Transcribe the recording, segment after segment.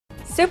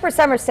Super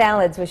Summer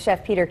Salads with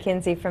Chef Peter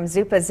Kinsey from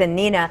Zupa's and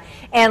Nina.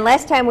 And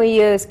last time we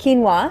used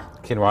quinoa.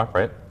 Quinoa,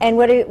 right. And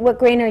what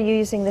grain are you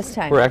using this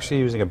time? We're actually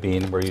using a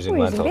bean. We're using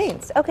lentils. Using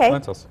beans. Okay.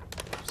 Lentils.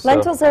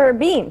 Lentils are a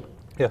bean.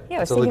 Yeah, I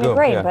was it's a thinking legume. of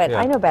grain, Yeah, but yeah.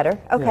 I know better.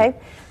 Okay.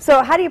 Yeah.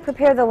 So how do you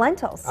prepare the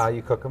lentils?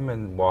 You cook them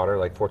in water,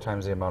 like 4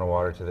 times the amount of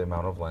water to the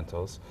amount of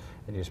lentils.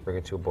 And you just bring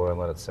it to a boil and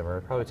let it simmer.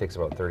 It probably takes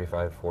about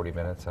 35-40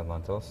 minutes on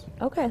lentils.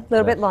 Okay, a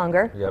little bit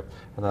longer. Yep.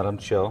 And let them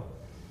chill.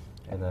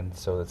 And then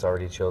so it's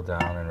already chilled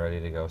down and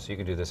ready to go. So you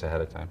can do this ahead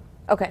of time.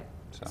 Okay.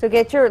 So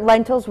get your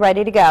lentils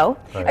ready to go.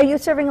 Right. Are you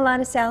serving a lot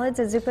of salads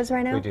at Zupa's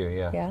right now? We do,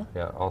 yeah. Yeah?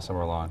 Yeah, all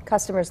summer long.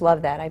 Customers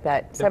love that, I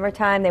bet. Yep.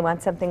 Summertime, they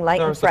want something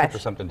light and fresh. Looking for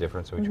something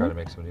different, so we try to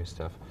make some new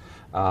stuff.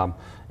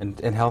 And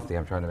healthy.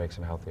 I'm trying to make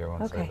some healthier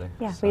ones. Okay, I think.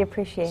 yeah, we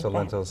appreciate that. So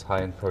lentils,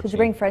 high in protein. Did you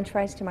bring French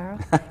fries tomorrow?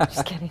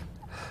 Just kidding.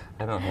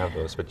 I don't have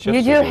those, but chips.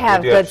 You do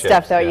have good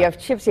stuff, though. Yeah. You have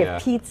chips, you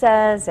have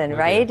pizzas, and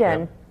right,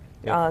 and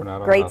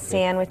great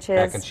sandwiches.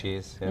 Mac and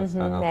cheese. Yeah,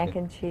 mac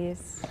and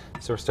cheese.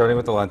 So we're starting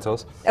with the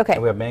lentils. Okay.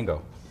 And we have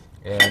mango.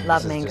 And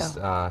love this mango. Is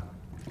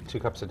just 2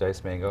 cups of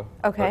diced mango.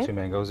 Okay. Or 2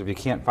 mangoes. If you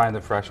can't find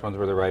the fresh ones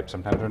where they're ripe,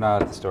 sometimes they're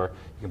not at the store.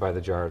 You can buy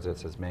the jars that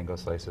says mango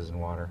slices and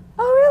water.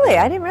 Oh, really?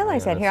 I didn't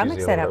realize that. Here, I'll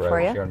mix that up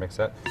for you. You want to mix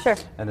that? Sure.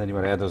 And then you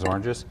want to add those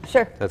oranges?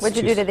 Sure. What'd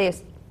you do to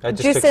these?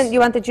 You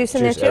want the juice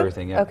in there too?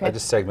 Everything, yeah. Okay. I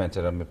just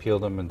segmented them. I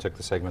peeled them and took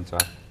the segments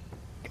off.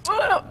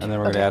 And then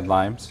we're going to add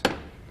limes.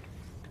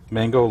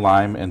 Mango,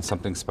 lime, and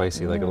something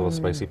spicy, like a little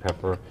spicy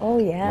pepper. Oh,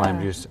 yeah.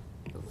 Lime juice,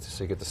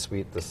 so you get the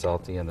sweet, the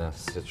salty, and the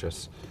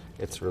citrus.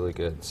 It's really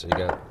good. So you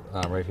got,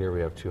 right here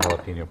we have 2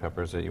 jalapeno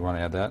peppers. That you want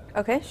to add that?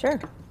 Okay,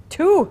 sure.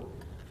 2?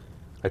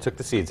 I took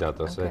the seeds out,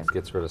 though, so that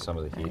gets rid of some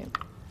of the heat.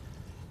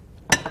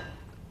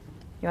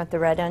 You want the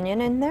red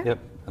onion in there? Yep,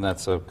 and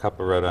that's a cup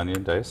of red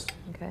onion diced.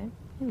 Okay,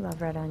 I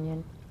love red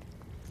onion.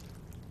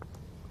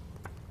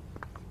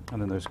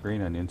 And then there's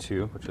green onion,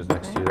 too, which is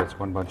next to you. That's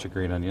 1 bunch of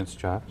green onions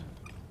chopped.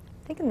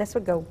 Thinking this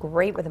would go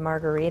great with a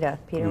margarita.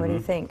 Peter, what do you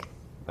think?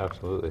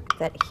 Absolutely.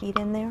 That heat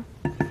in there?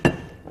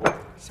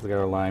 So we got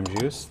our lime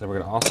juice. Then we're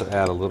going to also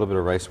add a little bit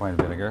of rice wine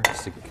vinegar,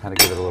 just to kind of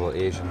give it a little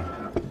Asian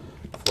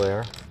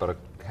flair. About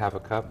half a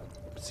cup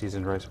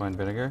seasoned rice wine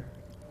vinegar.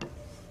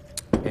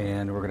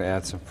 And we're going to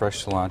add some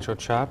fresh cilantro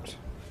chopped.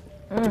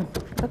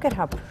 Look at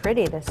how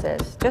pretty this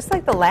is. Just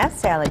like the last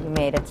salad you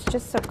made. It's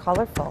just so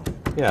colorful.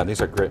 Yeah,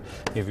 these are great.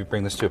 If you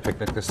bring this to a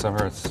picnic this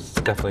summer, it's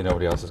definitely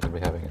nobody else is going to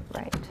be having it.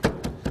 Right.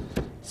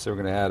 So we're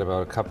going to add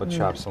about a cup of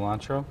chopped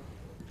cilantro.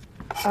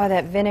 Oh,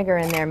 that vinegar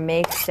in there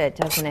makes it,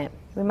 doesn't it?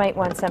 We might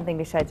want something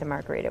besides a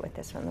margarita with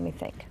this one. Let me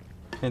think.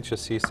 Pinch of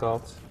sea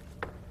salt.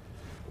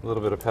 A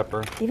little bit of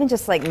pepper. Even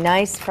just like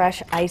nice,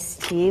 fresh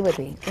iced tea would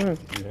be Yeah,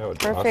 it would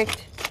be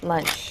perfect awesome.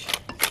 lunch.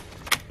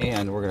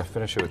 And we're going to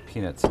finish it with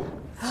peanuts.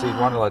 So you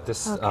want to let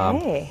this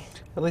at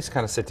least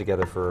kind of sit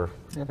together for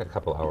a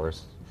couple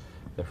hours.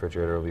 The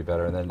refrigerator will be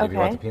better. And then if you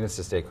want the peanuts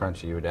to stay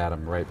crunchy, you would add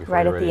them right before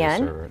you're ready to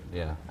serve it.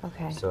 Yeah.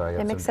 Okay. So I got Did I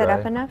some mix that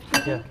up enough, do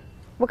you think?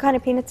 What kind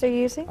of peanuts are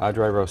you using?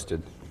 Dry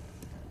roasted.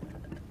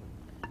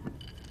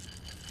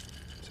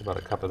 So about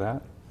a cup of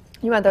that.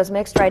 You want those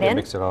mixed right in?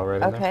 Mix it all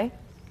right in there. Okay.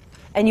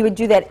 And you would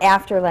do that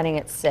after letting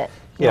it sit?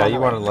 Yeah, you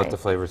want to let the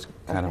flavors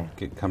kind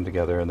of come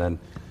together, and then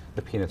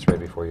the peanuts right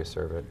before you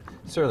serve it.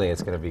 Certainly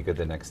it's going to be good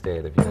the next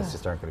day. The peanuts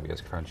just aren't going to be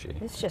as crunchy.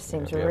 This just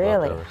seems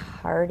really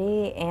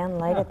hearty and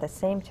light at the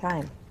same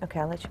time. Okay,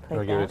 I'll let you plate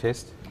that. Give it a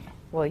taste?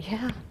 Well,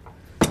 yeah.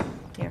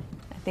 Here,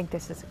 I think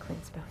this is a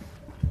clean spoon.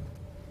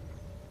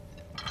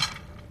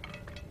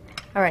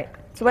 All right,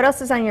 so what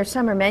else is on your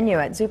summer menu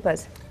at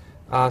Zupa's?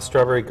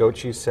 Strawberry goat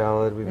cheese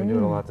salad. We've been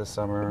doing a lot this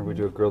summer. We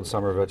do a grilled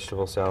summer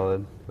vegetable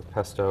salad with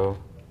pesto.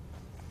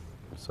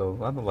 So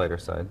on the lighter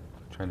side,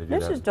 trying to do that.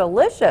 This is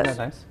delicious. Isn't that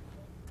nice?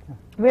 Yeah.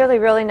 Really,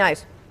 really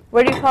nice.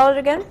 What do you call it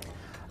again?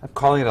 I'm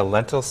calling it a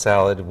lentil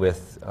salad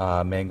with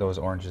mangoes,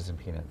 oranges, and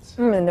peanuts.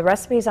 And the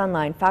recipe's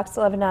online,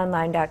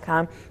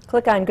 fox11online.com.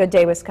 Click on Good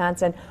Day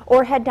Wisconsin,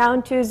 or head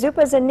down to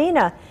Zupa's and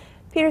Nina.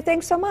 Peter,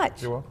 thanks so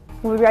much. You're welcome.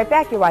 We'll be right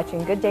back. You're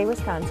watching Good Day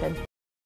Wisconsin.